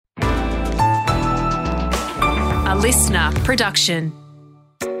A listener production.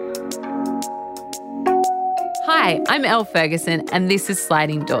 Hi, I'm Elle Ferguson and this is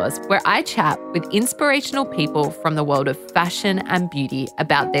Sliding Doors, where I chat with inspirational people from the world of fashion and beauty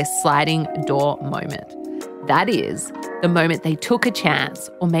about their sliding door moment. That is, the moment they took a chance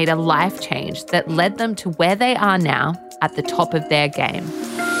or made a life change that led them to where they are now at the top of their game.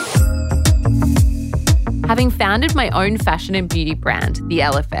 Having founded my own fashion and beauty brand, The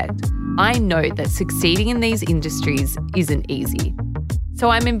Elle Effect, I know that succeeding in these industries isn't easy. So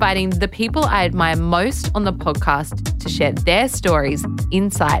I'm inviting the people I admire most on the podcast to share their stories,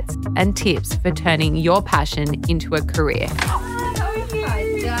 insights, and tips for turning your passion into a career.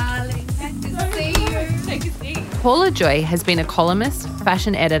 Hi, darling. Nice to see you. Take a seat. Paula Joy has been a columnist,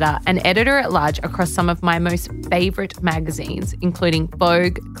 fashion editor, and editor-at-large across some of my most favourite magazines, including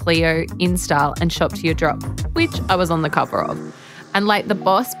Vogue, Clio, InStyle, and Shop to Your Drop, which I was on the cover of. And like the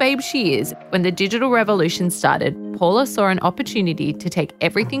boss babe she is, when the digital revolution started, Paula saw an opportunity to take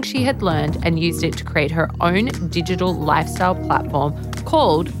everything she had learned and used it to create her own digital lifestyle platform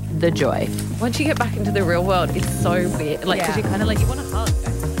called The Joy. Once you get back into the real world, it's so weird. Because you kind of you want to hug.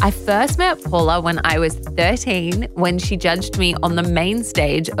 I first met Paula when I was 13, when she judged me on the main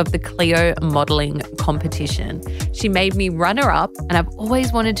stage of the Clio modelling competition. She made me runner-up, and I've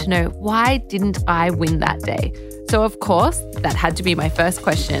always wanted to know, why didn't I win that day? So, of course, that had to be my first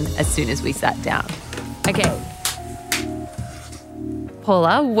question as soon as we sat down. Okay.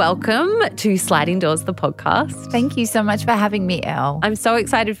 Paula, welcome to Sliding Doors, the podcast. Thank you so much for having me, Elle. I'm so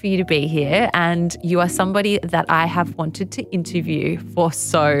excited for you to be here, and you are somebody that I have wanted to interview for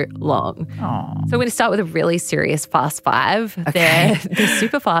so long. Aww. So I'm going to start with a really serious fast five. Okay. They're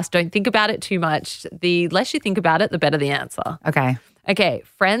super fast. Don't think about it too much. The less you think about it, the better the answer. Okay. Okay,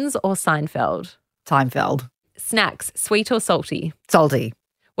 Friends or Seinfeld? Seinfeld. Snacks, sweet or salty? Salty.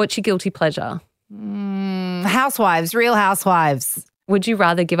 What's your guilty pleasure? Housewives. Real housewives. Would you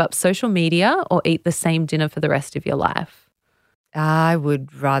rather give up social media or eat the same dinner for the rest of your life? I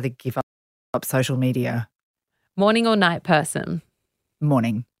would rather give up social media. Morning or night person?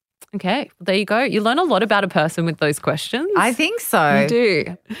 Morning. Okay, well, there you go. You learn a lot about a person with those questions. I think so. You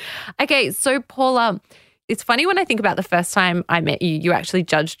do. Okay, so Paula, it's funny when I think about the first time I met you, you actually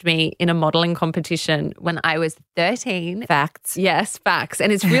judged me in a modelling competition when I was 13. Facts. Yes, facts.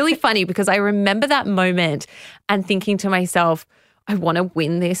 And it's really funny because I remember that moment and thinking to myself, I want to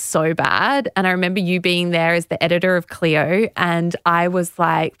win this so bad. And I remember you being there as the editor of Clio, and I was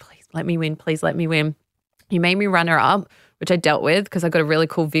like, please let me win, please let me win. You made me runner up, which I dealt with because I got a really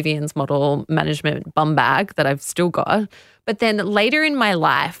cool Vivian's model management bum bag that I've still got. But then later in my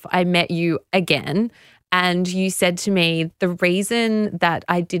life, I met you again, and you said to me, the reason that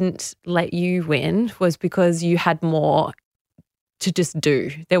I didn't let you win was because you had more to just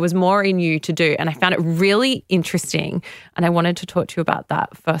do. There was more in you to do. And I found it really interesting. And I wanted to talk to you about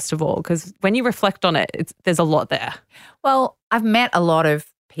that first of all, because when you reflect on it, there's a lot there. Well, I've met a lot of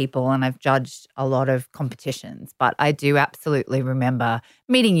people and I've judged a lot of competitions, but I do absolutely remember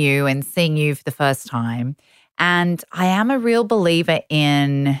meeting you and seeing you for the first time. And I am a real believer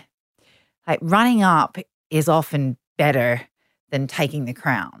in running up is often better than taking the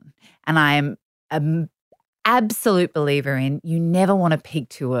crown. And I am an absolute believer in you never want to peak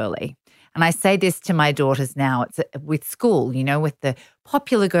too early. And I say this to my daughters now. It's with school, with the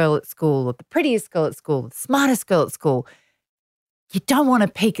popular girl at school or the prettiest girl at school, the smartest girl at school. You don't want to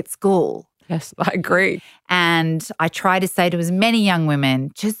peak at school. Yes, I agree. And I try to say to as many young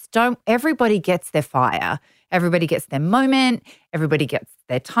women, just don't, everybody gets their fire. Everybody gets their moment. Everybody gets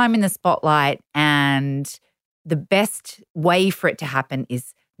their time in the spotlight. And the best way for it to happen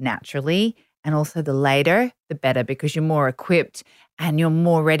is naturally. And also the later, the better, because you're more equipped and you're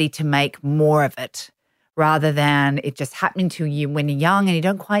more ready to make more of it rather than it just happening to you when you're young and you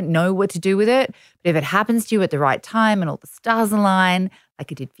don't quite know what to do with it. But if it happens to you at the right time and all the stars align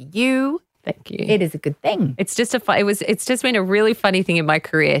like it did for you, thank you. It is a good thing. It's just it's just been a really funny thing in my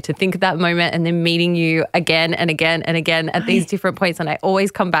career to think of that moment and then meeting you again and again and again at these different points. And I always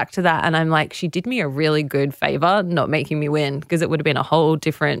come back to that and I'm like, she did me a really good favor not making me win, because it would have been a whole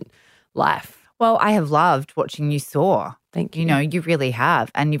different life. Well, I have loved watching you soar. Thank you. You really have.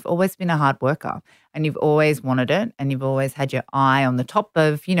 And you've always been a hard worker and you've always wanted it and you've always had your eye on the top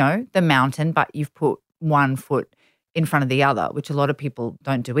of, the mountain, but you've put one foot in front of the other, which a lot of people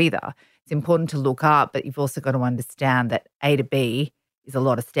don't do either. It's important to look up, but you've also got to understand that A to B is a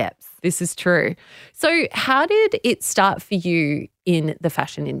lot of steps. This is true. So how did it start for you in the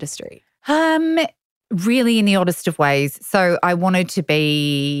fashion industry? Really in the oddest of ways. So I wanted to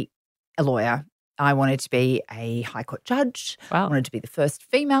be a lawyer. I wanted to be a High Court judge. Wow. I wanted to be the first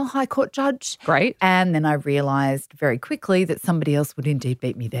female High Court judge. Great. And then I realised very quickly that somebody else would indeed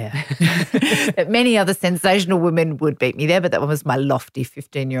beat me there. That many other sensational women would beat me there, but that was my lofty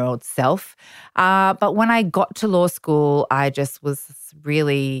 15-year-old self. But when I got to law school, I just was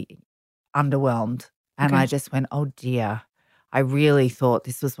really underwhelmed. And I just went, oh dear, I really thought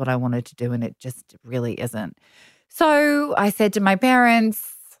this was what I wanted to do and it just really isn't. So I said to my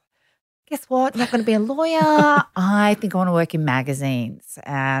parents, guess what? I'm not going to be a lawyer. I think I want to work in magazines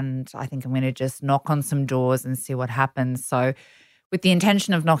and I think I'm going to just knock on some doors and see what happens. So with the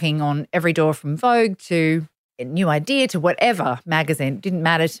intention of knocking on every door from Vogue to a New Idea to whatever magazine, it didn't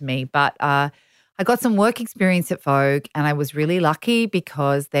matter to me. But I got some work experience at Vogue and I was really lucky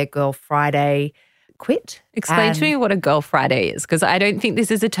because their Girl Friday quit. Explain to me what a Girl Friday is, because I don't think this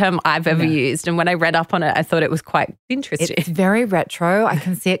is a term I've ever used. And when I read up on it, I thought it was quite interesting. It's very retro. I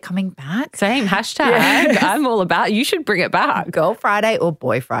can see it coming back. Same hashtag. Yes. I'm all about. You should bring it back. Girl Friday or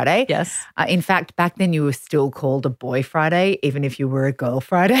Boy Friday. Yes. In fact, back then you were still called a Boy Friday, even if you were a Girl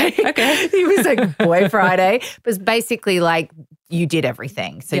Friday. Okay. It was like Boy Friday. It was basically like you did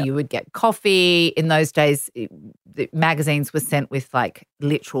everything. So you would get coffee. In those days, the magazines were sent with like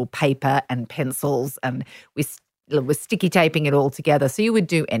literal paper and pencils, and we was sticky taping it all together. So you would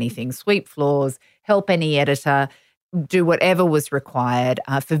do anything, sweep floors, help any editor, do whatever was required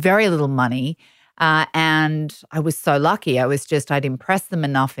for very little money. And I was so lucky. I'd impressed them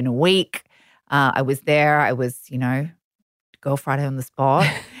enough in a week. I was there. I was, Girl Friday on the spot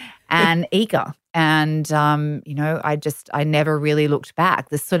and eager. And, I never really looked back.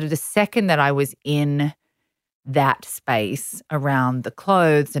 The second that I was in that space around the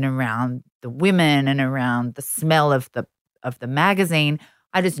clothes and around the women and around the smell of the magazine,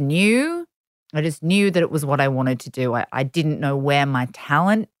 I just knew that it was what I wanted to do. I didn't know where my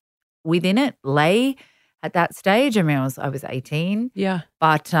talent within it lay at that stage. I mean, I was 18. Yeah.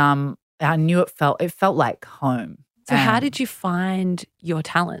 But I knew it felt like home. So how did you find your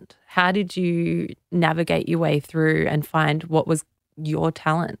talent? How did you navigate your way through and find what was your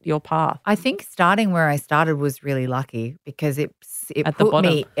talent, your path? I think starting where I started was really lucky because it put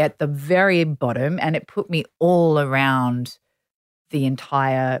me at the very bottom and it put me all around the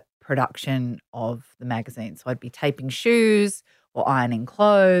entire production of the magazine. So I'd be taping shoes or ironing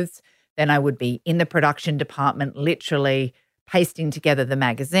clothes. Then I would be in the production department literally pasting together the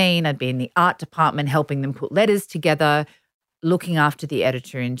magazine. I'd be in the art department helping them put letters together, looking after the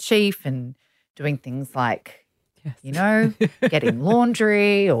editor-in-chief and doing things like getting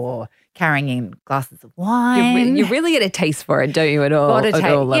laundry or carrying in glasses of wine. You really get a taste for it, don't you, at all?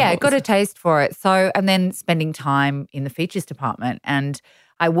 Got a taste for it. So, and then spending time in the features department. And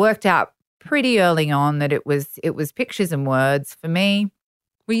I worked out pretty early on that it was pictures and words for me.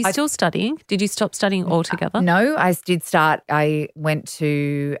 Were you still studying? Did you stop studying altogether? No, I did start. I went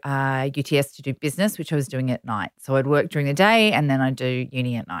to UTS to do business, which I was doing at night. So I'd work during the day and then I'd do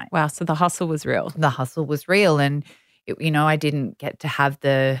uni at night. Wow, so the hustle was real. The hustle was real. And, I didn't get to have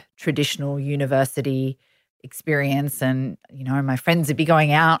the traditional university experience and, my friends would be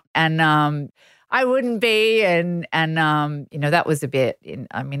going out and I wouldn't be. And that was a bit, in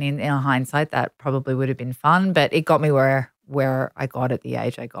hindsight, that probably would have been fun, but it got me where I got at the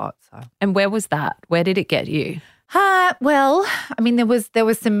age I got. So, and where was that? Where did it get you? Well, there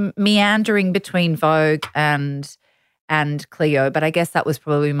was some meandering between Vogue and Clio, but I guess that was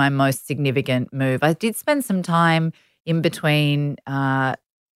probably my most significant move. I did spend some time in between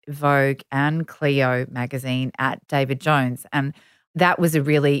Vogue and Clio magazine at David Jones, and that was a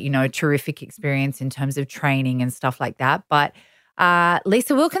really, terrific experience in terms of training and stuff like that. But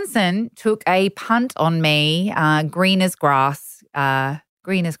Lisa Wilkinson took a punt on me, green as grass I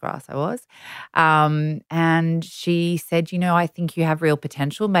was. And she said, I think you have real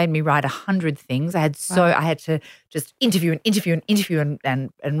potential, made me write 100 things. I had to just interview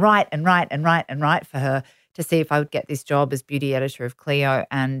and write for her to see if I would get this job as beauty editor of Clio.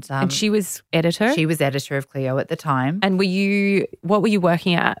 And she was editor? She was editor of Clio at the time. And what were you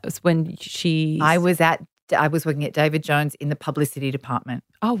working at when I was working at David Jones in the publicity department.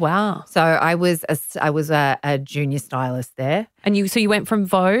 Oh, wow. So I was a junior stylist there. And you went from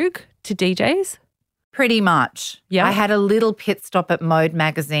Vogue to DJs? Pretty much. Yeah. I had a little pit stop at Mode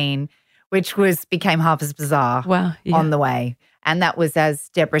magazine, which became Harper's Bazaar on the way. And that was as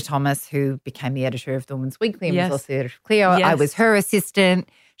Deborah Thomas, who became the editor of the Woman's Weekly and was also the editor of Clio. Yes. I was her assistant.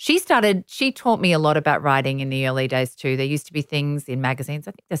 She taught me a lot about writing in the early days too. There used to be things in magazines,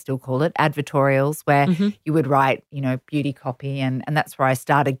 I think they still call it advertorials, where you would write, beauty copy. And that's where I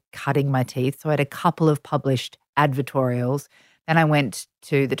started cutting my teeth. So I had a couple of published advertorials. Then I went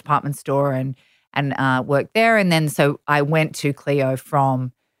to the department store and and worked there. And then so I went to Cleo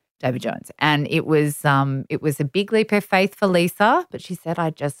from David Jones, and it was a big leap of faith for Lisa, but she said,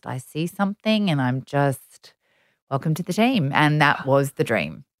 I see something, and I'm just welcome to the team, and that was the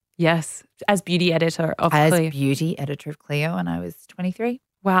dream. Yes, as beauty editor of Cleo. As beauty editor of Cleo, and I was 23.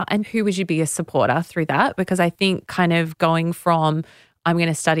 Wow. And who was your biggest supporter through that? Because I think kind of going from I'm going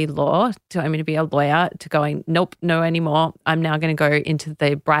to study law to I'm going to be a lawyer to going, nope, no anymore. I'm now going to go into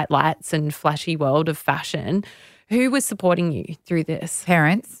the bright lights and flashy world of fashion. Who was supporting you through this?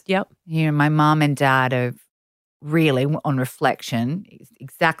 Parents. Yep. You know, my mom and dad are really, on reflection,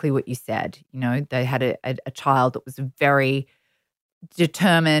 exactly what you said. You know, they had a child that was very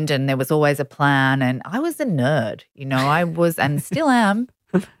determined, and there was always a plan. And I was a nerd, you know, I was and still am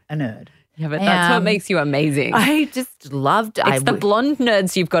a nerd. Yeah, but that's what makes you amazing. I just loved It's the blonde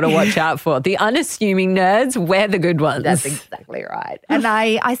nerds you've got to watch out for. The unassuming nerds, we're the good ones. That's exactly right. And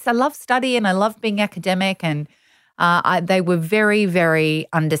I love study, and I love being academic, and they were very, very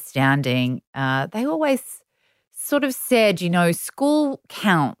understanding. They always sort of said, you know, school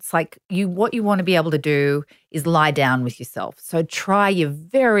counts. Like what you want to be able to do is lie down with yourself. So try your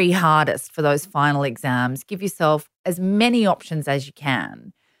very hardest for those final exams. Give yourself as many options as you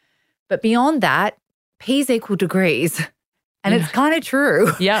can. But beyond that, P's equal degrees. And it's kind of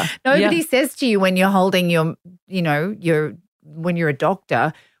true. Yeah. Nobody says to you when you're holding when you're a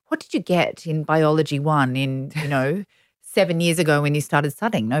doctor, what did you get in biology 1 in, 7 years ago when you started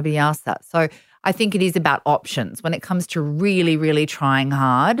studying? Nobody asked that. So I think it is about options when it comes to really, really trying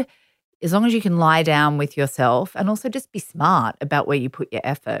hard. As long as you can lie down with yourself and also just be smart about where you put your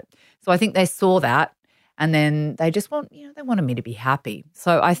effort. So I think they saw that, and then they just they wanted me to be happy.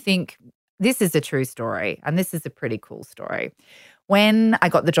 So I think this is a true story, and this is a pretty cool story. When I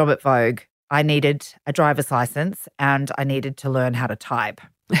got the job at Vogue, I needed a driver's license and I needed to learn how to type.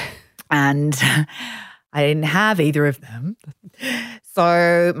 And I didn't have either of them.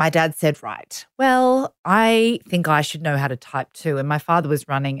 So my dad said, right, well, I think I should know how to type too. And my father was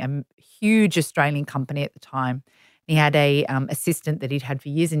running a huge Australian company at the time. He had a assistant that he'd had for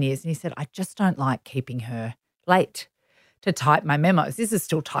years and years. And he said, I just don't like keeping her late to type my memos. This is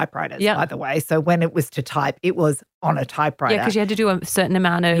still typewriters, by the way. So when it was to type, it was on a typewriter. Yeah, because you had to do a certain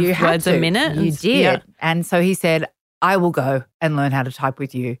amount of words a minute. You did. Yeah. And so he said, I will go and learn how to type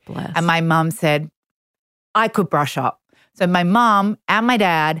with you. Bless. And my mum said, I could brush up. So my mum and my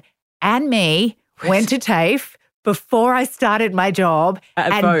dad and me went to TAFE before I started my job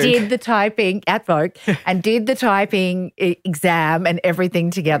did the typing at Vogue and did the typing exam and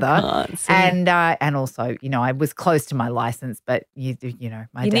everything together. And also, I was close to my license, but my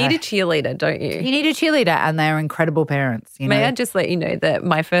dad. You need a cheerleader, don't you? You need a cheerleader, and they're incredible parents. May I just let you know that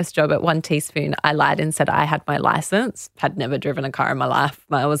my first job at One Teaspoon, I lied and said I had my license, had never driven a car in my life.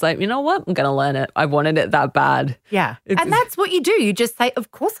 I was like, you know what? I'm going to learn it. I wanted it that bad. Yeah. And that's what you do. You just say,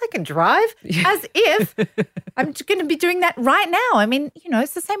 of course I can drive, as if I'm going to be doing that right now. I mean,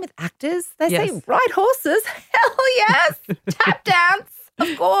 it's the same with actors. They say, ride horses. Hell yes. Tap dance.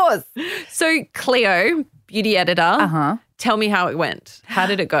 Of course. So Cleo, beauty editor, tell me how it went. How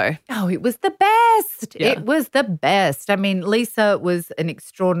did it go? Oh, it was the best. Yeah. It was the best. I mean, Lisa was an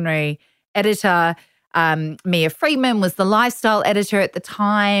extraordinary editor. Mia Freedman was the lifestyle editor at the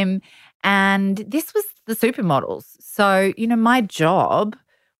time. And this was the supermodels. So, my job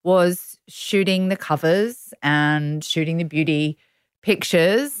was shooting the covers and shooting the beauty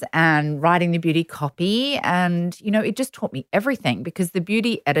pictures and writing the beauty copy. And, it just taught me everything, because the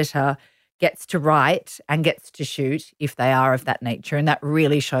beauty editor gets to write and gets to shoot if they are of that nature. And that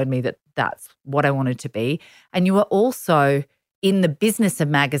really showed me that that's what I wanted to be. And you were also in the business of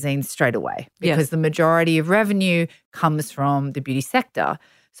magazines straight away, because the majority of revenue comes from the beauty sector.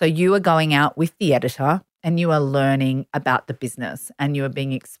 So you are going out with the editor and you are learning about the business, and you are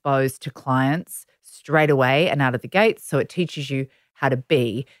being exposed to clients straight away and out of the gates. So it teaches you how to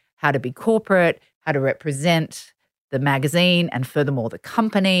be corporate, how to represent the magazine and furthermore the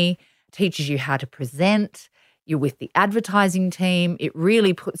company, teaches you how to present. You're with the advertising team. It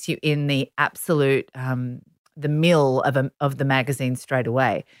really puts you in the absolute, the mill of the magazine straight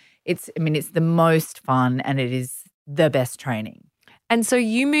away. It's the most fun, and it is the best training. And so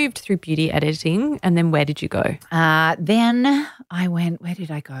you moved through beauty editing, and then where did you go? Then I went, where did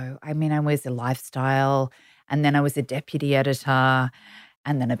I go? I was a lifestyle, and then I was a deputy editor,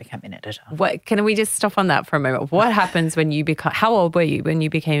 and then I became an editor. Can we just stop on that for a moment? What happens when you become, how old were you when you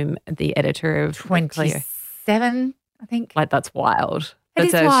became the editor of 27, I think. Like, that's wild.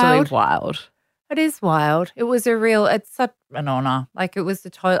 That's actually wild. It is wild. It's such an honor. Like it was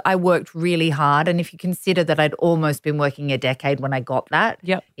I worked really hard. And if you consider that I'd almost been working a decade when I got that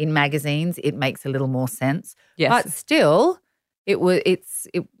in magazines, it makes a little more sense. Yes. But still,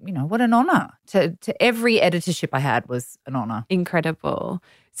 what an honor. To every editorship I had was an honor. Incredible.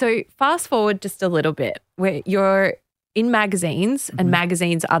 So fast forward just a little bit where you're in magazines and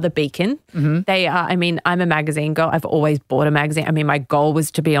magazines are the beacon. They are, I'm a magazine girl. I've always bought a magazine. My goal was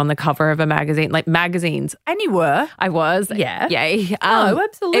to be on the cover of a magazine, like magazines. And you were. I was. Yeah. Yay.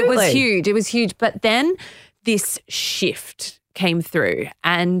 Absolutely. It was huge. But then this shift came through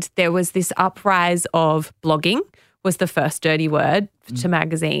and there was this uprise of blogging was the first dirty word to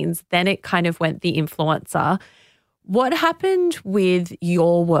magazines. Then it kind of went the influencer. What happened with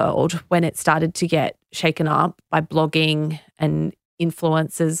your world when it started to get shaken up by blogging and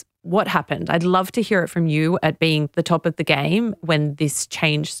influencers? What happened? I'd love to hear it from you at being the top of the game when this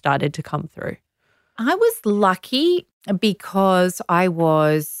change started to come through. I was lucky because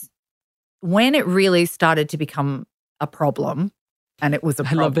when it really started to become a problem, and it was a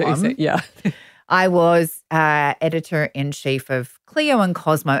problem. I love that you said, yeah. I was editor-in-chief of Clio and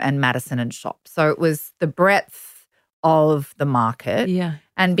Cosmo and Madison and Shop. So it was the breadth of the market. Yeah.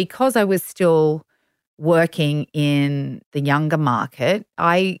 And because I was still working in the younger market,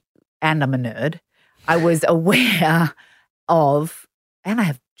 and I'm a nerd, I was aware of, and I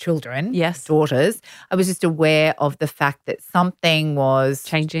have children, daughters, I was just aware of the fact that something was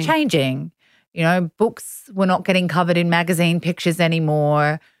changing. Books were not getting covered in magazine pictures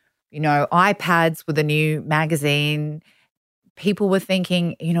anymore. iPads were the new magazine. People were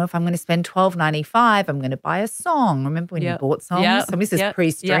thinking, if I'm going to spend $12.95, I'm going to buy a song. Remember when you bought songs? Yeah. So this is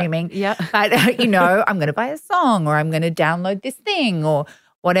pre-streaming. Yeah. But, I'm going to buy a song or I'm going to download this thing or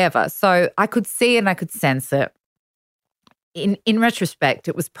whatever. So I could see and I could sense it. In retrospect,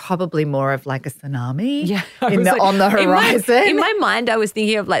 it was probably more of like a tsunami on the horizon. In my mind, I was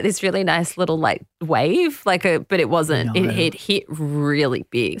thinking of like this really nice little like wave, but it wasn't. No. It hit really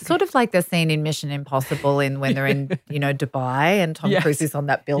big. Sort of like the scene in Mission Impossible when they're in, Dubai and Tom Cruise is on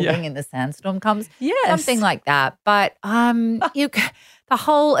that building and the sandstorm comes. Yes. Something like that. But the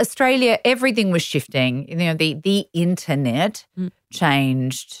whole Australia, everything was shifting. The internet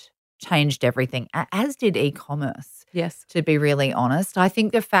changed everything, as did e-commerce. Yes. To be really honest. I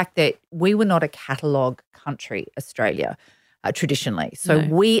think the fact that we were not a catalogue country, Australia, traditionally. So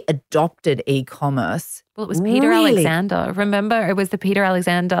we adopted e-commerce. Well, it was Peter Alexander. Remember, it was the Peter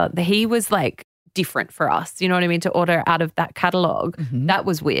Alexander. He was like different for us, you know what I mean, to order out of that catalogue. That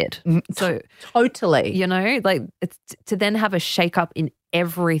was weird. So totally. It's to then have a shake up in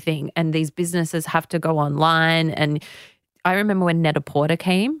everything and these businesses have to go online. And I remember when Net-a-Porter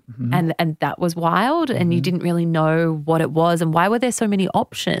came and that was wild and you didn't really know what it was and why were there so many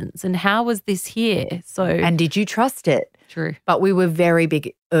options and how was this here? And did you trust it? True. But we were very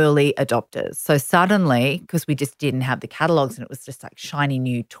big early adopters. So suddenly, because we just didn't have the catalogues and it was just like shiny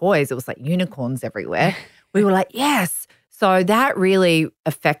new toys, it was like unicorns everywhere. We were like, yes. So that really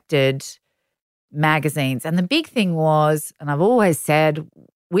affected magazines. And the big thing was, and I've always said,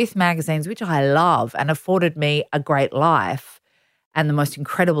 with magazines, which I love and afforded me a great life and the most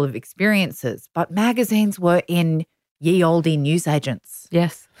incredible of experiences, but magazines were in ye olde newsagents.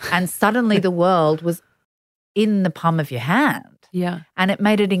 Yes. And suddenly the world was in the palm of your hand. Yeah. And it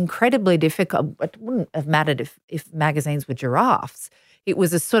made it incredibly difficult. It wouldn't have mattered if magazines were giraffes. It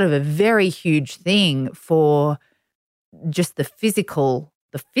was a sort of a very huge thing for just the physical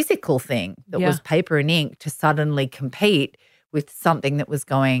thing that was paper and ink to suddenly compete with something that was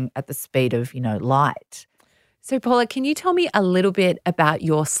going at the speed of, light. So, Paula, can you tell me a little bit about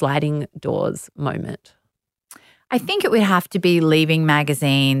your sliding doors moment? I think it would have to be leaving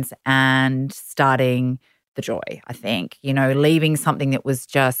magazines and starting The Joy, I think. Leaving something that was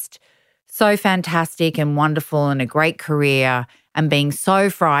just so fantastic and wonderful and a great career and being so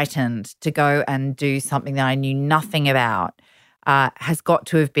frightened to go and do something that I knew nothing about. Has got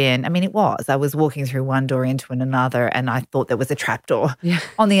to have been, it was. I was walking through one door into another and I thought there was a trapdoor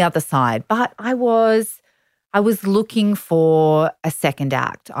on the other side. But I was looking for a second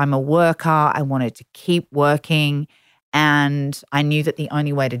act. I'm a worker. I wanted to keep working and I knew that the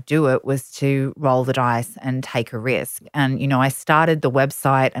only way to do it was to roll the dice and take a risk. And, I started the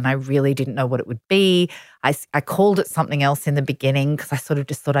website and I really didn't know what it would be. I called it something else in the beginning because I sort of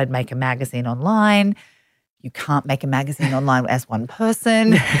just thought I'd make a magazine online. You can't make a magazine online as one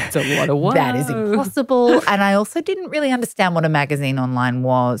person. It's a lot of work. That is impossible. And I also didn't really understand what a magazine online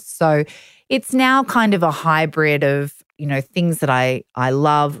was. So it's now kind of a hybrid of, things that I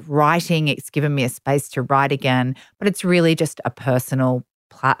love. Writing, it's given me a space to write again, but it's really just a personal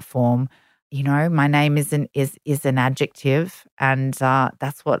platform my name is an adjective, and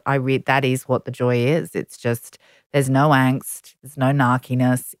that's what I read. That is what the joy is. It's just there's no angst, there's no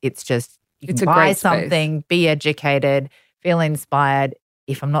narkiness. It's just you It's can a buy great space. something, be educated, feel inspired.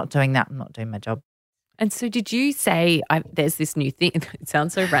 If I'm not doing that, I'm not doing my job. And so did you say there's this new thing? It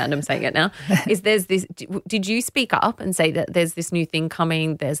sounds so random saying it now. Did you speak up and say that there's this new thing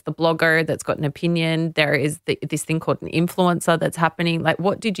coming? There's the blogger that's got an opinion. There is this thing called an influencer that's happening. Like,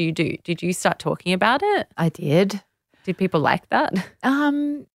 what did you do? Did you start talking about it? I did. Did people like that?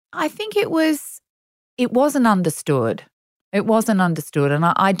 I think it wasn't understood. It wasn't understood. And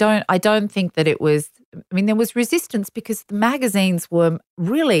I don't think that it was, there was resistance because the magazines were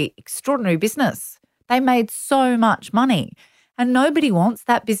really extraordinary business. They made so much money and nobody wants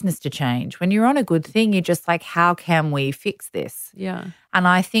that business to change. When you're on a good thing, you're just like, how can we fix this? Yeah. And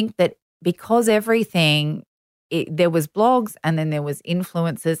I think that because everything, there was blogs and then there was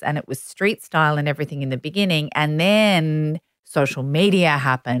influencers and it was street style and everything in the beginning. And then social media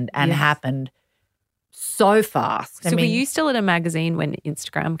happened and happened so fast. So were you still at a magazine when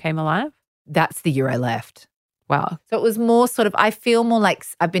Instagram came alive? That's the year I left. Wow. So it was more sort of, I feel more like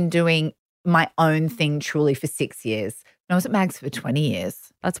I've been doing my own thing truly for 6 years. I was at Mags for 20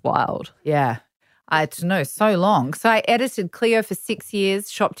 years. That's wild. Yeah. I had to know so long. So I edited Cleo for 6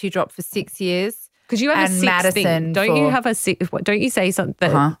 years, Shop to Drop for 6 years. Because you have and a six Madison thing. Don't you have a six? Don't you say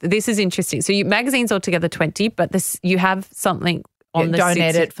something that this is interesting? So magazines altogether 20, but you have something on the don't 6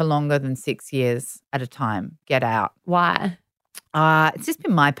 edit for longer than 6 years at a time. Get out. Why? It's just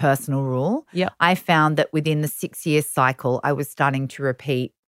been my personal rule. Yep. I found that within the 6 year cycle, I was starting to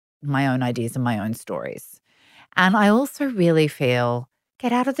repeat my own ideas and my own stories. And I also really feel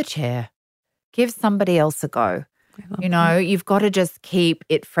get out of the chair, give somebody else a go. You've got to just keep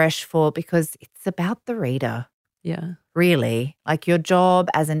it fresh because it's about the reader. Yeah. Really. Like your job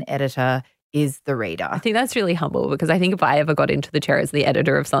as an editor is the reader. I think that's really humble because I think if I ever got into the chair as the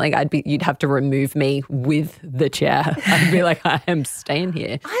editor of something, you'd have to remove me with the chair. I'd be like, I am staying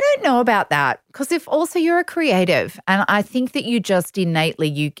here. I don't know about that because if also you're a creative and I think that you just innately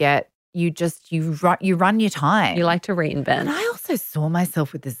you run your time. You like to reinvent. And I also saw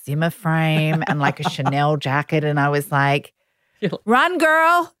myself with a Zimmer frame and like a Chanel jacket and I was like, run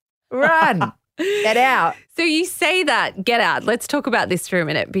girl, run, get out. So you say that, get out. Let's talk about this for a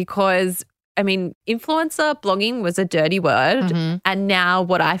minute because influencer blogging was a dirty word. Mm-hmm. And now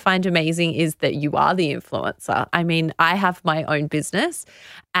what I find amazing is that you are the influencer. I have my own business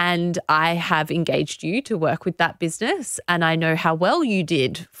and I have engaged you to work with that business. And I know how well you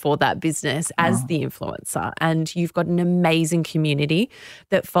did for that business as the influencer. And you've got an amazing community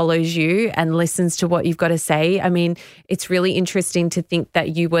that follows you and listens to what you've got to say. It's really interesting to think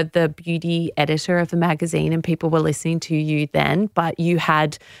that you were the beauty editor of the magazine and people were listening to you then, but you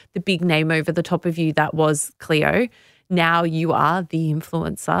had the big name over the top of you that was Cleo. Now you are the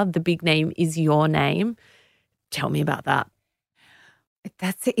influencer. The big name is your name. Tell me about that.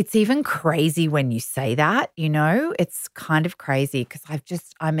 It's even crazy when you say that, it's kind of crazy because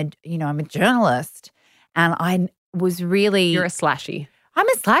I'm a journalist and I was really. You're a slashy. I'm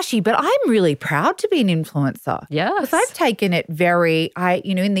a slashy, but I'm really proud to be an influencer. Yes. Because I've taken it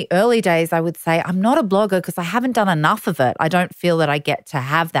in the early days, I would say I'm not a blogger because I haven't done enough of it. I don't feel that I get to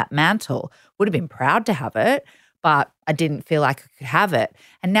have that mantle. Would have been proud to have it, but I didn't feel like I could have it.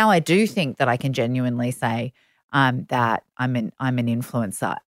 And now I do think that I can genuinely say that I'm an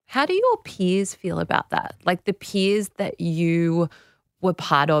influencer. How do your peers feel about that? Like the peers that you were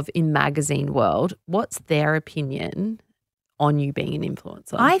part of in magazine world, what's their opinion on you being an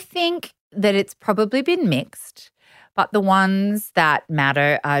influencer? I think that it's probably been mixed, but the ones that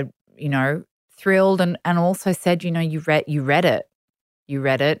matter are, thrilled and also said, you read it. You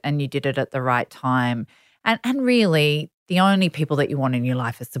read it and you did it at the right time. And really the only people that you want in your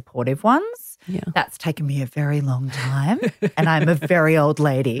life are supportive ones. Yeah. That's taken me a very long time and I'm a very old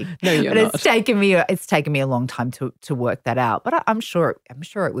lady. No, you're but not. It's taken me a long time to work that out. But I'm sure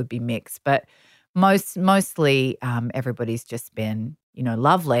it would be mixed. But mostly everybody's just been,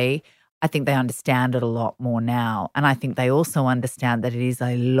 lovely. I think they understand it a lot more now. And I think they also understand that it is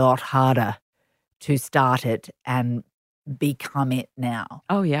a lot harder to start it and become it now.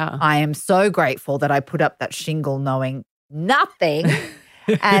 Oh, yeah. I am so grateful that I put up that shingle knowing nothing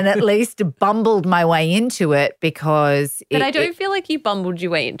and at least bumbled my way into it because But I don't feel like you bumbled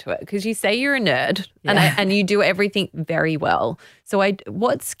your way into it because you say you're a nerd and you do everything very well. So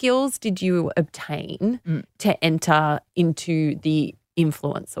what skills did you obtain to enter into the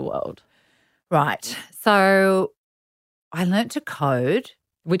influencer world? Right. So I learned to code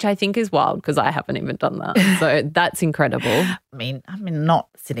which I think is wild because I haven't even done that. So that's incredible. I mean, not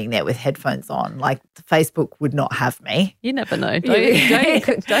sitting there with headphones on. Like Facebook would not have me. You never know.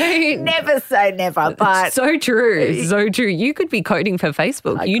 Don't. Never say never, but So true. So true. You could be coding for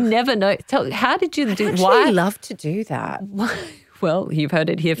Facebook. You never know. How did you do? I love to do that. Well, you've heard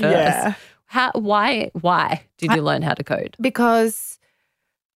it here first. Yeah. Why did you learn how to code? Because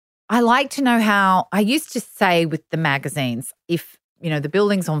I like to know how. I used to say with the magazines, if the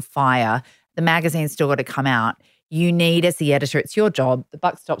building's on fire, the magazine's still got to come out. You need, as the editor, it's your job. The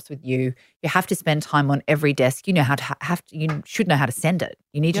buck stops with you. You have to spend time on every desk. You know how to you should know how to send it.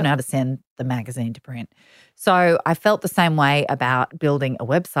 You need to know how to send the magazine to print. So I felt the same way about building a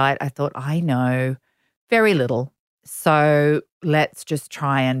website. I thought, I know very little. So let's just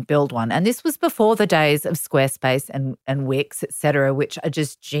try and build one. And this was before the days of Squarespace and Wix, et cetera, which are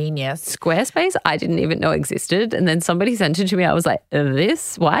just genius. Squarespace, I didn't even know existed. And then somebody sent it to me. I was like,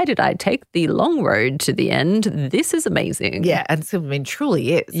 why did I take the long road to the end? This is amazing. Yeah, and so,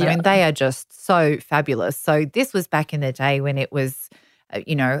 truly is. Yeah. I mean, they are just so fabulous. So this was back in the day when it was,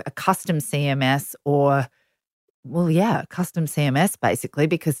 a custom CMS or custom CMS basically,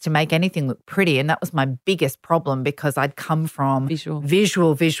 because to make anything look pretty, and that was my biggest problem because I'd come from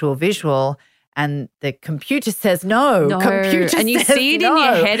visual, and the computer says no. And you see it in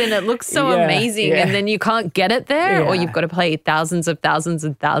your head and it looks so amazing and then you can't get it there or you've got to pay thousands and thousands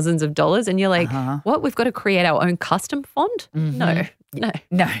of dollars and you're like, what? We've got to create our own custom font? No,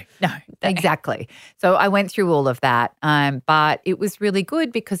 exactly. So I went through all of that, but it was really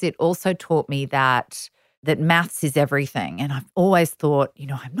good because it also taught me that maths is everything. And I've always thought,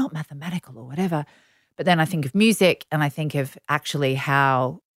 I'm not mathematical or whatever. But then I think of music and I think of actually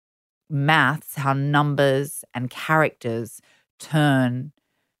how numbers and characters turn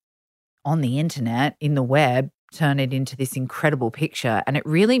on the internet, in the web, turn it into this incredible picture. And it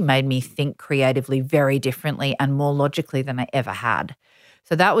really made me think creatively very differently and more logically than I ever had.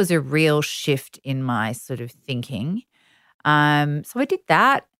 So that was a real shift in my sort of thinking. So I did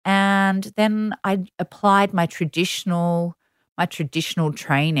that. And then I applied my traditional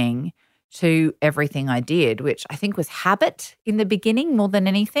training to everything I did, which I think was habit in the beginning more than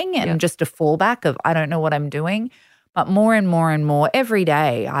anything and just a fallback of I don't know what I'm doing. But more and more and more every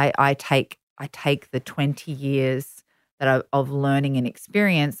day I take the 20 years of learning and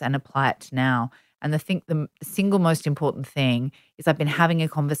experience and apply it to now. And the single most important thing is I've been having a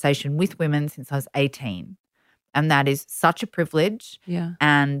conversation with women since I was 18. And that is such a privilege. Yeah.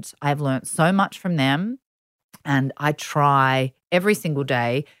 And I've learned so much from them. And I try every single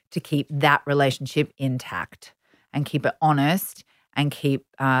day to keep that relationship intact and keep it honest and keep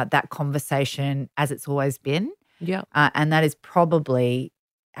that conversation as it's always been. Yeah. And that is probably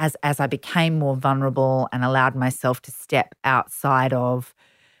as I became more vulnerable and allowed myself to step outside of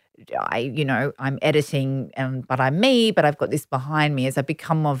I'm editing, but I'm me, but I've got this behind me. As I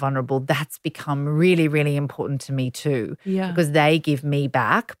become more vulnerable, that's become really, really important to me too. Yeah. Because they give me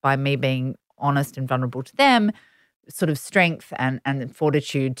back by me being honest and vulnerable to them, sort of strength and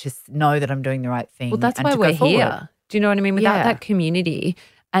fortitude to know that I'm doing the right thing. Well, that's why we're here. Do you know what I mean? Without that community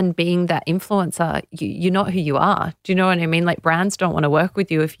and being that influencer, you're not who you are. Do you know what I mean? Like brands don't want to work with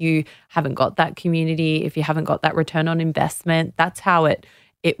you if you haven't got that community, if you haven't got that return on investment. That's how it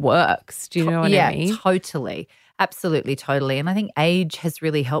works. Do you know what I mean? Yeah, totally. Absolutely, totally. And I think age has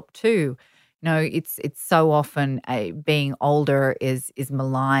really helped too. It's so often being older is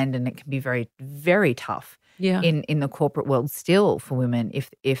maligned and it can be very, very tough in the corporate world still for women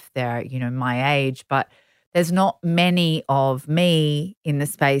if they're, my age. But there's not many of me in the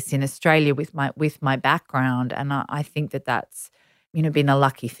space in Australia with my background. And I think that's been a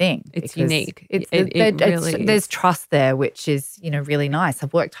lucky thing. It's unique. There's trust there, which is, really nice.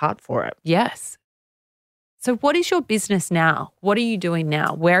 I've worked hard for it. Yes. So what is your business now? What are you doing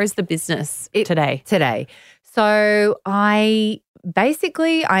now? Where is the business today? So I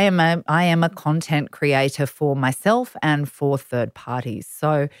am a content creator for myself and for third parties.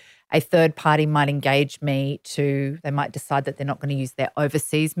 So a third party might engage me they might decide that they're not going to use their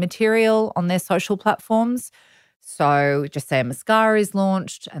overseas material on their social platforms. So just say a mascara is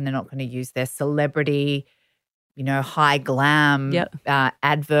launched and they're not going to use their celebrity, high glam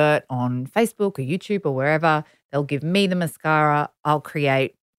advert on Facebook or YouTube or wherever. They'll give me the mascara. I'll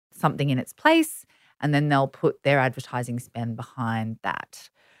create something in its place and then they'll put their advertising spend behind that.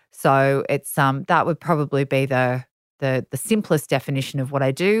 So it's that would probably be the simplest definition of what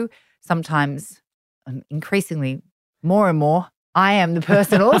I do. Sometimes, increasingly, more and more, I am the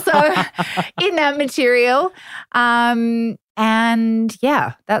person also in that material. And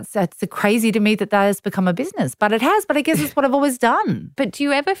yeah, that's crazy to me that has become a business, but it has. But I guess it's what I've always done. But do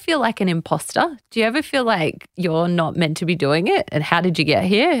you ever feel like an imposter? Do you ever feel like you're not meant to be doing it? And how did you get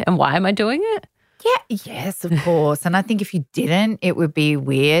here? And why am I doing it? Yeah, yes, of course. And I think if you didn't, it would be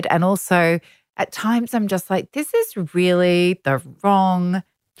weird. And also at times I'm just like, this is really the wrong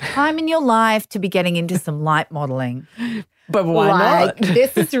time in your life to be getting into some light modeling. But why not?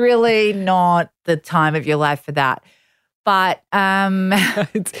 This is really not the time of your life for that. But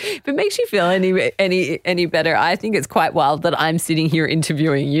if it makes you feel any better, I think it's quite wild that I'm sitting here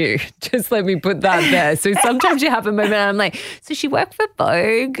interviewing you. Just let me put that there. So sometimes you have a moment and I'm like, so she worked for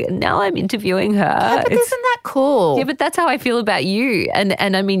Vogue and now I'm interviewing her. Yeah, but isn't that cool? Yeah, but that's how I feel about you. And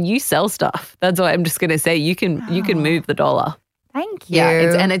I mean, you sell stuff. That's what I'm just going to say. You can move the dollar. Thank you.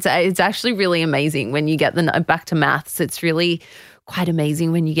 Yeah, it's actually really amazing when you get back to maths. It's really quite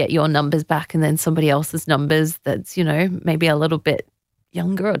amazing when you get your numbers back and then somebody else's numbers that's, maybe a little bit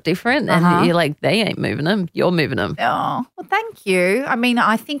younger or different. And you're like, they ain't moving them. You're moving them. Oh, well, thank you. I mean,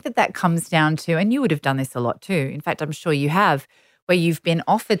 I think that comes down to, and you would have done this a lot too. In fact, I'm sure you have, where you've been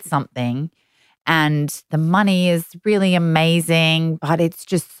offered something and the money is really amazing, but it's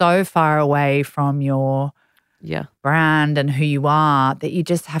just so far away from your brand and who you are that you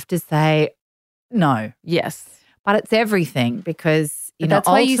just have to say no. Yes. But it's everything because, that's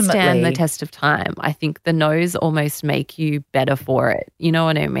why you stand the test of time. I think the no's almost make you better for it. You know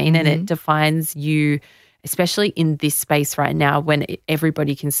what I mean? And it defines you, especially in this space right now when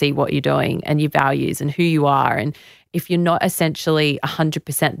everybody can see what you're doing and your values and who you are. And if you're not essentially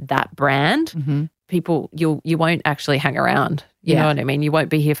 100% that brand, people, you won't actually hang around. You know what I mean? You won't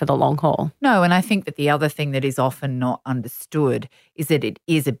be here for the long haul. No, and I think that the other thing that is often not understood is that it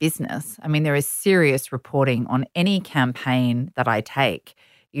is a business. I mean, there is serious reporting on any campaign that I take.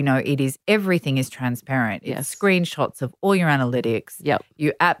 Everything is transparent. It's screenshots of all your analytics. Yep.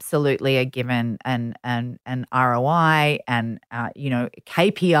 You absolutely are given an ROI and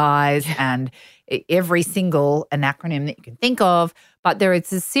KPIs and every single acronym that you can think of. But there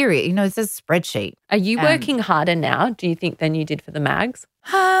is a serious, it's a spreadsheet. Are you working harder now, do you think, than you did for the mags?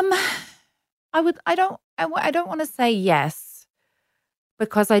 I don't want to say yes,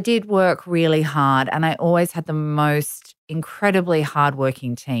 because I did work really hard and I always had the most incredibly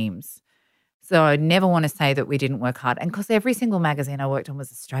hardworking teams. So I never want to say that we didn't work hard. And because every single magazine I worked on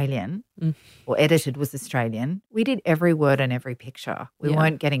was Australian or edited was Australian, we did every word and every picture. We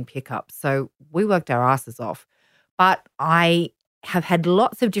weren't getting pickups. So we worked our asses off. But I have had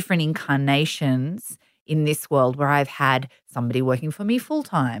lots of different incarnations in this world where I've had somebody working for me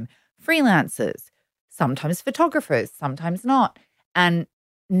full-time, freelancers, sometimes photographers, sometimes not. And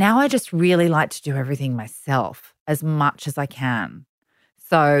now I just really like to do everything myself as much as I can.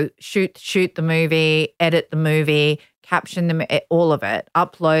 So shoot the movie, edit the movie, caption all of it,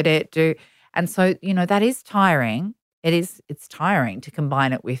 upload it, and so, that is tiring. It's tiring to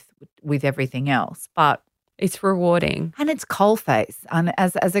combine it with everything else, but it's rewarding. And it's coalface. And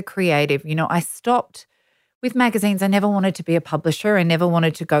as a creative, I stopped with magazines. I never wanted to be a publisher. I never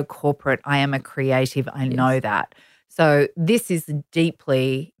wanted to go corporate. I am a creative. I know that. So this is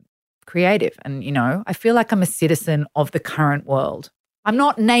deeply creative. And, I feel like I'm a citizen of the current world. I'm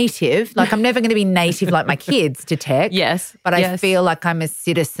not native. Like I'm never going to be native like my kids to tech. Yes. But I feel like I'm a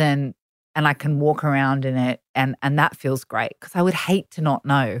citizen and I can walk around in it and that feels great because I would hate to not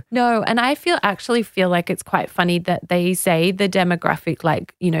know. No, and I actually feel like it's quite funny that they say the demographic,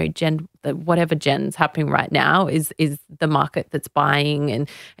 like, whatever gen's happening right now is the market that's buying and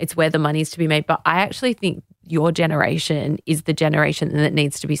it's where the money's to be made. But I actually think your generation is the generation that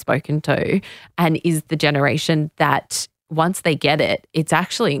needs to be spoken to and is the generation that once they get it, it's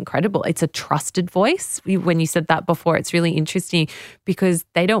actually incredible. It's a trusted voice. When you said that before, it's really interesting because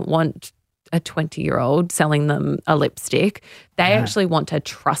they don't want a 20-year-old selling them a lipstick. They actually want a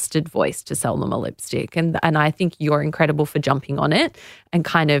trusted voice to sell them a lipstick. And I think you're incredible for jumping on it and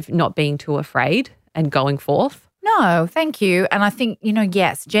kind of not being too afraid and going forth. No, thank you. And I think,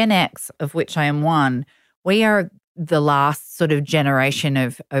 yes, Gen X, of which I am one, we are the last sort of generation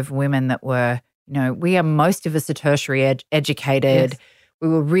of women that were, we are most of us are tertiary educated. Yes. We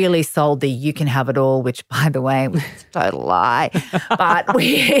were really sold the you can have it all, which, by the way, was a total lie. But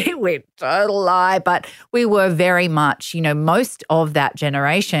we're total lie. But we were very much, most of that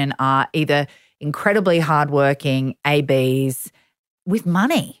generation are either incredibly hardworking ABs with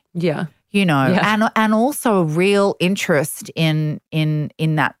money. Yeah. And also a real interest in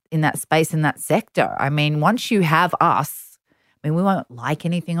that space, in that sector. I mean, once you have us, we won't like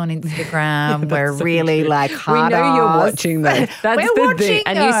anything on Instagram. We're really like hard. We know you're watching though. That's the thing.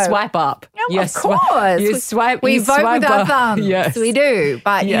 And you swipe up. Yeah, of course. You swipe. We you vote swipe with our up. thumbs. Yes. We do.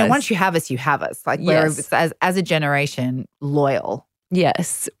 But, Yes. once you have us, you have us. Like we're, as a generation, loyal.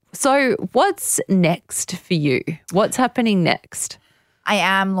 Yes. So what's next for you? What's happening next? I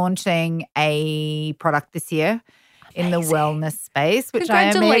am launching a product this year in the wellness space, which I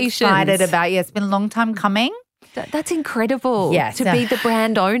am excited about. Yeah, it's been a long time coming. That's incredible. Yes. To be the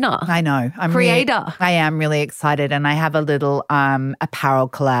brand owner. I know. Creator. I am really excited. And I have a little apparel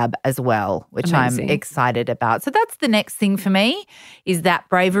collab as well, which Amazing. I'm excited about. So that's the next thing for me is that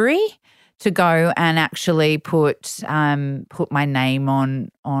bravery to go and actually put my name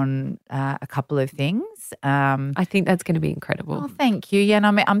on a couple of things. I think that's going to be incredible. Oh, thank you. Yeah, and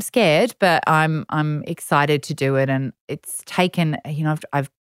I'm scared, but I'm excited to do it. And it's taken,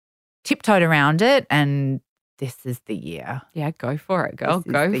 I've tiptoed around it, and this is the year. Yeah, go for it, girl. This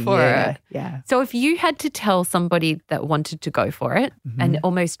is Go the for year. it. Yeah. So if you had to tell somebody that wanted to go for it and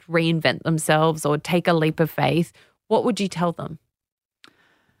almost reinvent themselves or take a leap of faith, what would you tell them?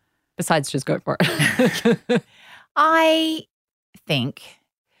 Besides just go for it. I think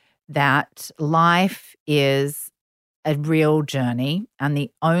that life is a real journey, and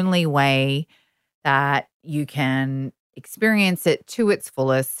the only way that you can experience it to its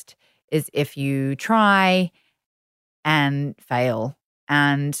fullest is if you try and fail.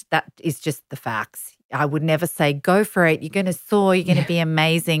 And that is just the facts. I would never say go for it. You're going to soar. You're going to be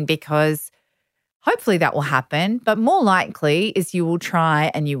amazing, because hopefully that will happen. But more likely is you will try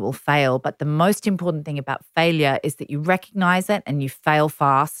and you will fail. But the most important thing about failure is that you recognize it and you fail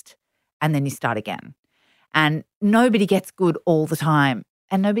fast, and then you start again. And nobody gets good all the time,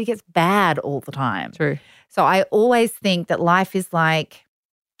 and nobody gets bad all the time. True. So I always think that life is like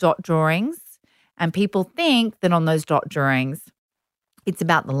dot drawings, and people think that on those dot drawings, it's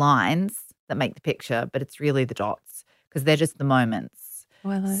about the lines that make the picture, but it's really the dots, because they're just the moments.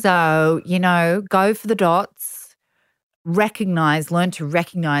 So, go for the dots, learn to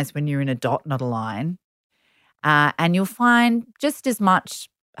recognize when you're in a dot, not a line. And you'll find just as much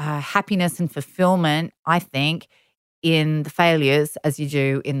happiness and fulfillment, I think, in the failures as you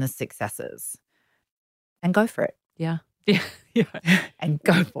do in the successes. And go for it. Yeah. And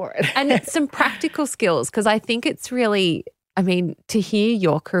go for it. And some practical skills, because I think it's really, to hear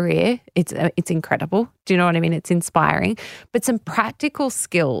your career, it's incredible. Do you know what I mean? It's inspiring. But some practical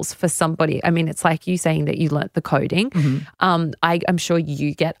skills for somebody, it's like you saying that you learnt the coding. I'm sure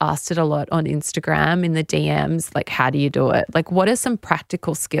you get asked it a lot on Instagram in the DMs, like, how do you do it? Like, what are some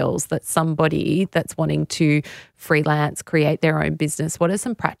practical skills that somebody that's wanting to freelance, create their own business, what are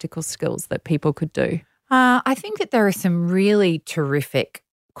some practical skills that people could do? I think that there are some really terrific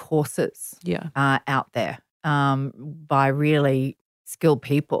courses out there by really skilled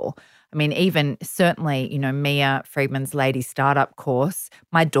people. Even certainly, Mia Friedman's Lady Startup course.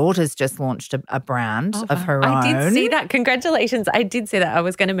 My daughter's just launched a brand of her own. I did see that. Congratulations. I did see that. I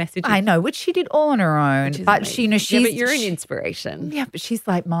was going to message you. I know, which she did all on her own. But amazing. But you're an inspiration. Yeah, but she's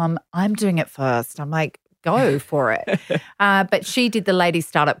like, Mom, I'm doing it first. I'm like, go for it. But she did the Lady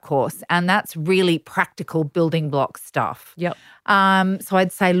Startup course, and that's really practical building block stuff. Yep. So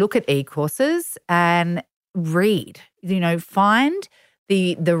I'd say look at e-courses and read, find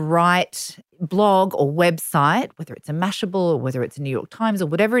the right blog or website, whether it's a Mashable or whether it's a New York Times or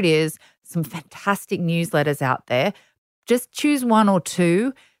whatever it is, some fantastic newsletters out there. Just choose one or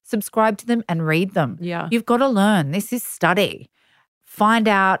two, subscribe to them and read them. Yeah. You've got to learn. This is study. Find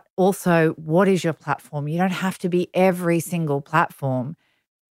out also what is your platform. You don't have to be every single platform.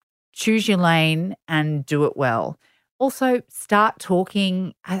 Choose your lane and do it well. Also, start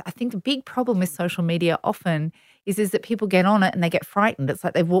talking. I think the big problem with social media often is that people get on it and they get frightened. It's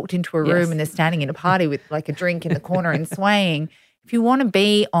like they've walked into a room and they're standing in a party with like a drink in the corner and swaying. If you want to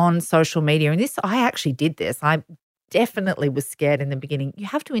be on social media, and I actually did this. I definitely was scared in the beginning. You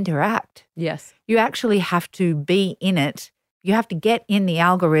have to interact. Yes. You actually have to be in it. You have to get in the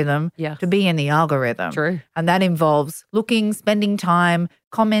algorithm to be in the algorithm. True. And that involves looking, spending time,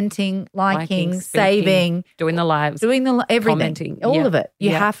 commenting, liking, saving. Doing the lives. Doing everything. Commenting. All of it.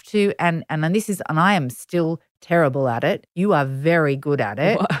 You have to, and I am still terrible at it. You are very good at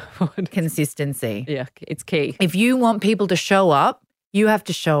it. Consistency. Yeah, it's key. If you want people to show up, you have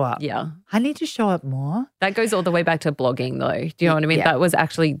to show up. Yeah. I need to show up more. That goes all the way back to blogging though. Do you know what I mean? Yeah. That was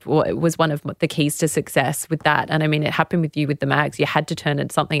actually was one of the keys to success with that. And it happened with you with the mags. You had to turn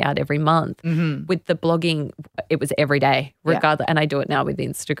something out every month. Mm-hmm. With the blogging, it was every day, regardless. And I do it now with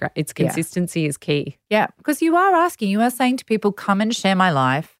Instagram. It's consistency is key. Yeah, because you are saying to people, come and share my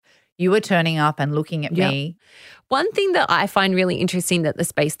life. You are turning up and looking at me. One thing that I find really interesting that the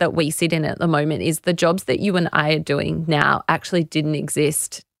space that we sit in at the moment is the jobs that you and I are doing now actually didn't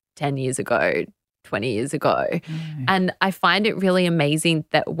exist 10 years ago, 20 years ago. And I find it really amazing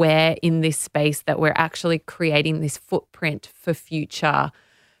that we're in this space, that we're actually creating this footprint for future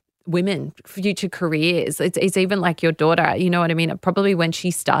women, future careers. It's even like your daughter, you know what I mean? Probably when she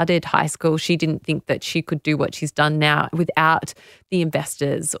started high school, she didn't think that she could do what she's done now without the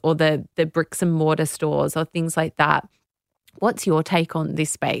investors or the bricks and mortar stores or things like that. What's your take on this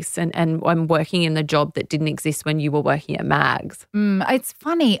space? And I'm working in the job that didn't exist when you were working at Mags. It's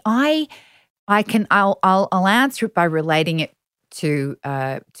funny. I'll answer it by relating it to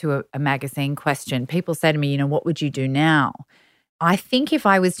a magazine question. People say to me, what would you do now? I think if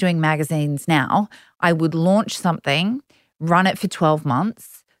I was doing magazines now, I would launch something, run it for 12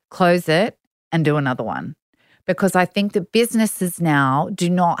 months, close it, and do another one. Because I think that businesses now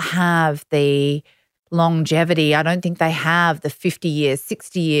do not have the longevity. I don't think they have the 50-year,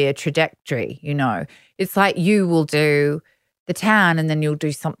 60-year trajectory, It's like you will do the town and then you'll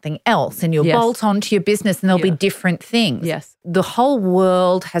do something else and you'll bolt onto your business and there'll be different things. Yes. The whole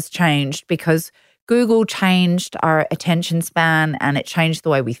world has changed because Google changed our attention span and it changed the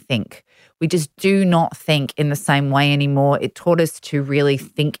way we think. We just do not think in the same way anymore. It taught us to really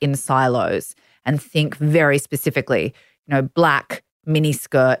think in silos and think very specifically, black, mini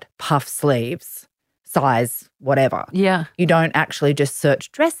skirt, puff sleeves, size, whatever. Yeah. You don't actually just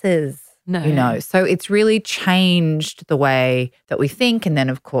search dresses. No. So it's really changed the way that we think. And then,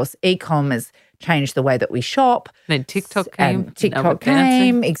 of course, e-com has changed the way that we shop. Then TikTok came. And TikTok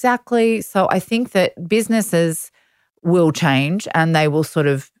came, exactly. So I think that businesses will change and they will sort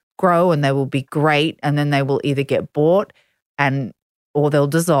of grow and they will be great and then they will either get bought or they'll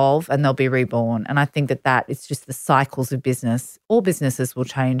dissolve and they'll be reborn. And I think that is just the cycles of business. All businesses will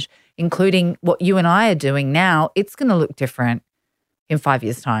change, including what you and I are doing now. It's going to look different in 5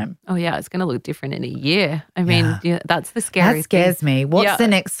 years' time. Oh, yeah. It's going to look different in a year. I mean, that's the scary thing. That scares me. What's the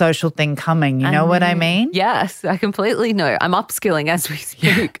next social thing coming? You know what I mean? Yes, I completely know. I'm upskilling as we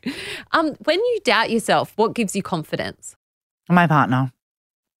speak. When you doubt yourself, what gives you confidence? My partner.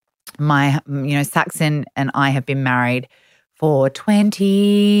 Saxon and I have been married for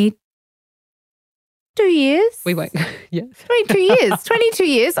 22 years. We won't. Yes. 22 years. 22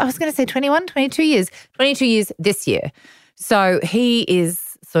 years. I was going to say 21, 22 years. 22 years this year. So he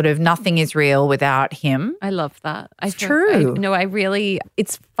is sort of nothing is real without him. I love that. It's true.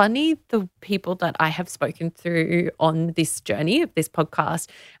 It's funny the people that I have spoken through on this journey of this podcast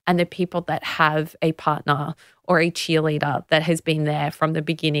and the people that have a partner or a cheerleader that has been there from the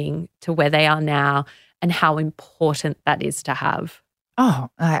beginning to where they are now and how important that is to have. Oh,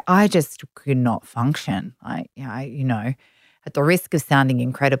 I just could not function. At the risk of sounding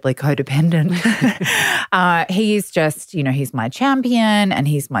incredibly codependent, he is just, he's my champion and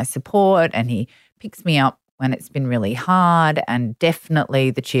he's my support and he picks me up when it's been really hard and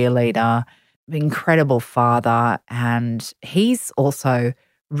definitely the cheerleader, incredible father, and he's also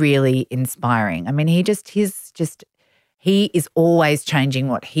really inspiring. I mean, he is always changing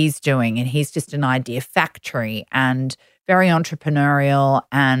what he's doing and he's just an idea factory and very entrepreneurial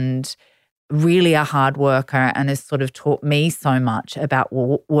and really a hard worker and has sort of taught me so much about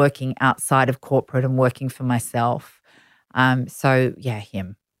working outside of corporate and working for myself.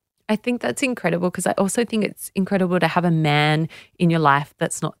 Him. I think that's incredible because I also think it's incredible to have a man in your life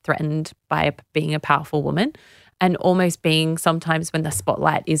that's not threatened by being a powerful woman and almost being sometimes when the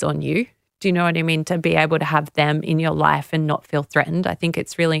spotlight is on you. Do you know what I mean? To be able to have them in your life and not feel threatened. I think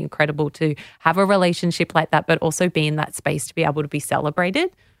it's really incredible to have a relationship like that, but also be in that space to be able to be celebrated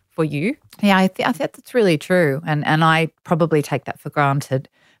for you. Yeah, I think that's really true. And I probably take that for granted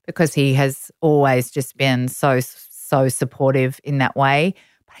because he has always just been so supportive in that way.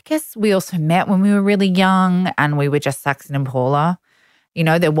 But I guess we also met when we were really young and we were just Saxon and Paula.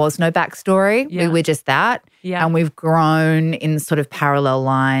 There was no backstory. Yeah. We were just that. Yeah. And we've grown in sort of parallel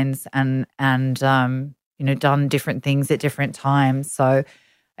lines and done different things at different times. So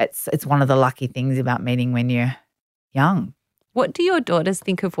it's one of the lucky things about meeting when you're young. What do your daughters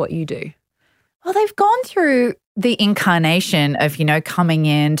think of what you do? Well, they've gone through the incarnation of, coming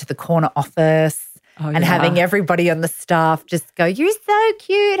into the corner office and having everybody on the staff just go, "You're so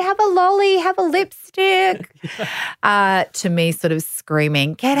cute, have a lolly, have a lipstick." To me sort of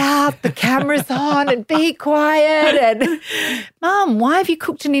screaming, "Get up, the camera's on and be quiet." And, "Mum, why have you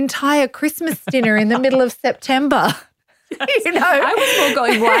cooked an entire Christmas dinner in the middle of September?" I was more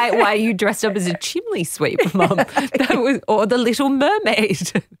going, why are you dressed up as a chimney sweep, Mum? Or the Little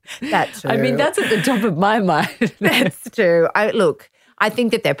Mermaid. That's true. I mean, that's at the top of my mind. That's true. I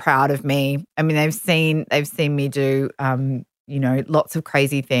think that they're proud of me. I mean, they've seen me do, lots of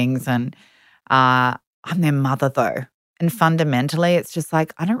crazy things, and I'm their mother though. And fundamentally, it's just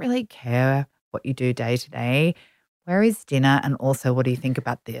like, I don't really care what you do day to day. Where is dinner? And also, what do you think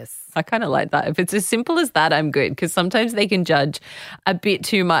about this? I kind of like that. If it's as simple as that, I'm good, because sometimes they can judge a bit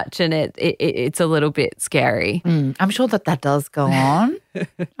too much and it's a little bit scary. I'm sure that does go on.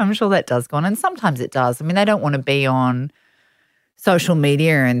 I'm sure that does go on. And sometimes it does. I mean, they don't want to be on social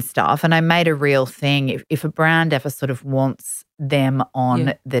media and stuff. And I made a real thing. If a brand ever sort of wants them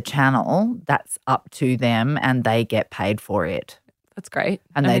on the channel, that's up to them and they get paid for it. That's great.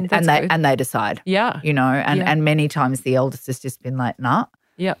 And they decide. Yeah. You know, and many times the eldest has just been like, nah.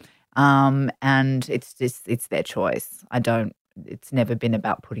 Yeah. And it's their choice. It's never been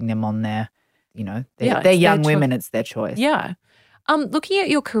about putting them on there. You know, they're young women, it's their choice. Yeah. Looking at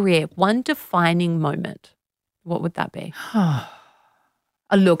your career, one defining moment, what would that be?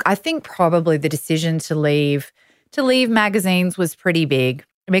 Look, I think probably the decision to leave magazines was pretty big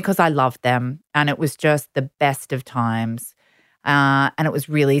because I loved them and it was just the best of times. And it was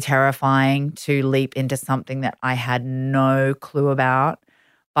really terrifying to leap into something that I had no clue about.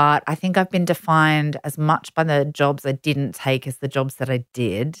 But I think I've been defined as much by the jobs I didn't take as the jobs that I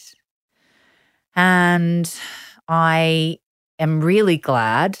did. And I am really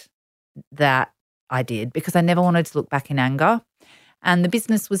glad that I did, because I never wanted to look back in anger. And the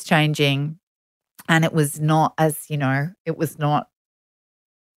business was changing and it was not it was not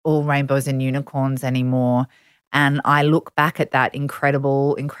all rainbows and unicorns anymore. And I look back at that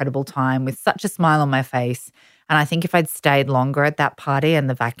incredible, incredible time with such a smile on my face. And I think if I'd stayed longer at that party and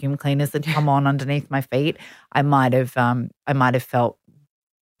the vacuum cleaners had come on underneath my feet, I might have felt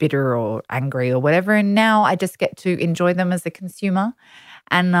bitter or angry or whatever. And now I just get to enjoy them as a consumer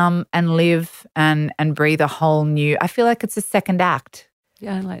and live and breathe a whole new. I feel like it's a second act.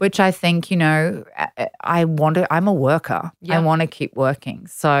 Yeah, I like which I think, I'm a worker. Yeah. I want to keep working.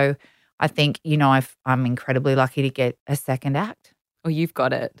 So I think, I'm incredibly lucky to get a second act. Oh, you've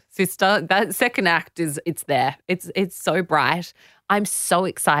got it, sister. That second act it's there. It's so bright. I'm so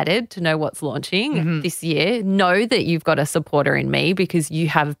excited to know what's launching this year. Know that you've got a supporter in me, because you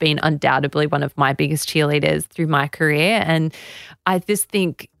have been undoubtedly one of my biggest cheerleaders through my career. And I just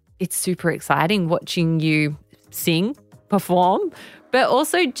think it's super exciting watching you sing, perform, but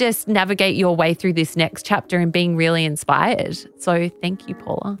also just navigate your way through this next chapter and being really inspired. So thank you,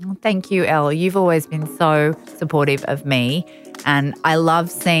 Paula. Thank you, Elle. You've always been so supportive of me. And I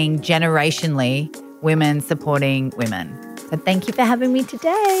love seeing generationally women supporting women. So thank you for having me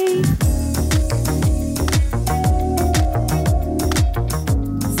today.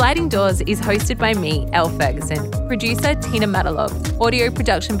 Sliding Doors is hosted by me, Elle Ferguson, producer Tina Matalov, audio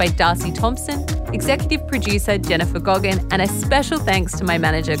production by Darcy Thompson, executive producer Jennifer Goggin, and a special thanks to my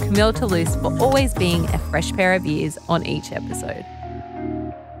manager Camille Toulouse for always being a fresh pair of ears on each episode.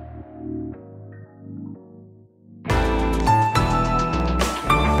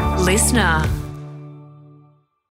 Listener.